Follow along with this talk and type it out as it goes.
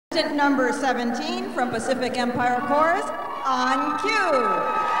Number 17 from Pacific Empire Chorus, on cue.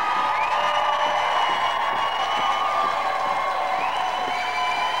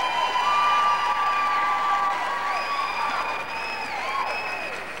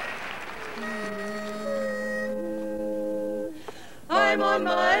 I'm on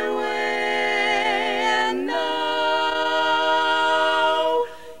my way, and now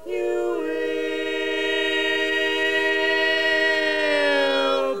you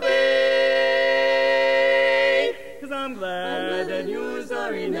will be. 'Cause I'm glad that you're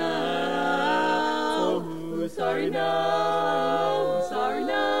sorry now. So who's sorry now? Who's sorry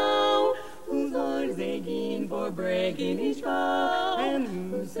now? Whose heart is aching for breaking each vow? And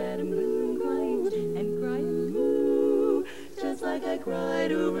who's sad and blue, crying and crying blue, just like I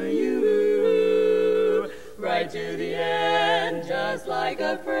cried over you, right to the end, just like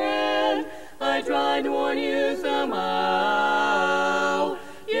a friend. I tried to warn you somehow.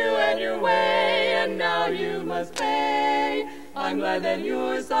 You went your way, and now you must pay. I'm glad that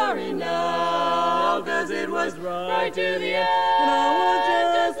you're sorry now, 'cause it was right to the end. And I was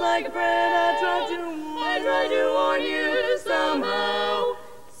just like a friend. I tried to warn you somehow.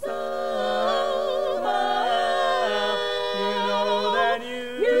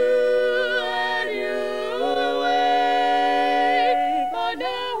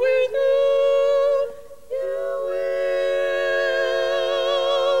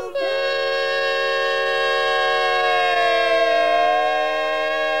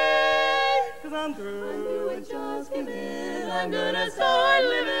 I'm gonna start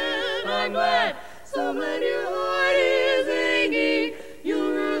living. I'm glad, so glad your heart is aching.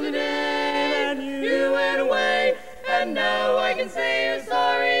 You rue the day that you went away, and now I can say you're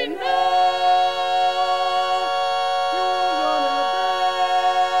sorry now.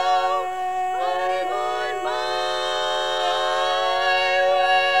 I'm on my way.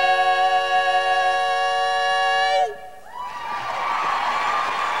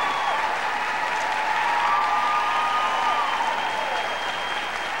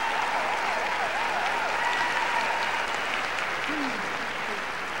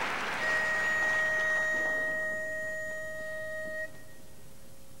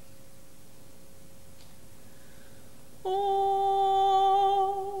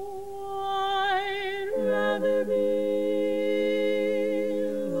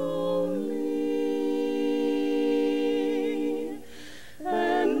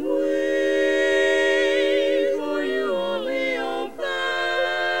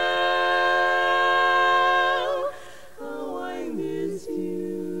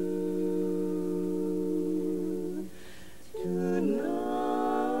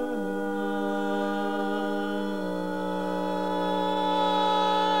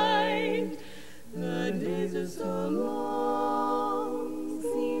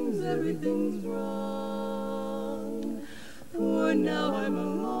 Everything's wrong, for now I'm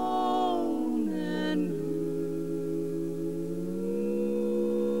alone and blue.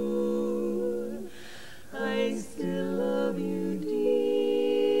 I still love you, dear.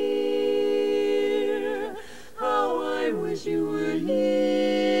 How I wish you were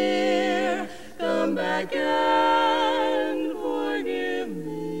here. Come back.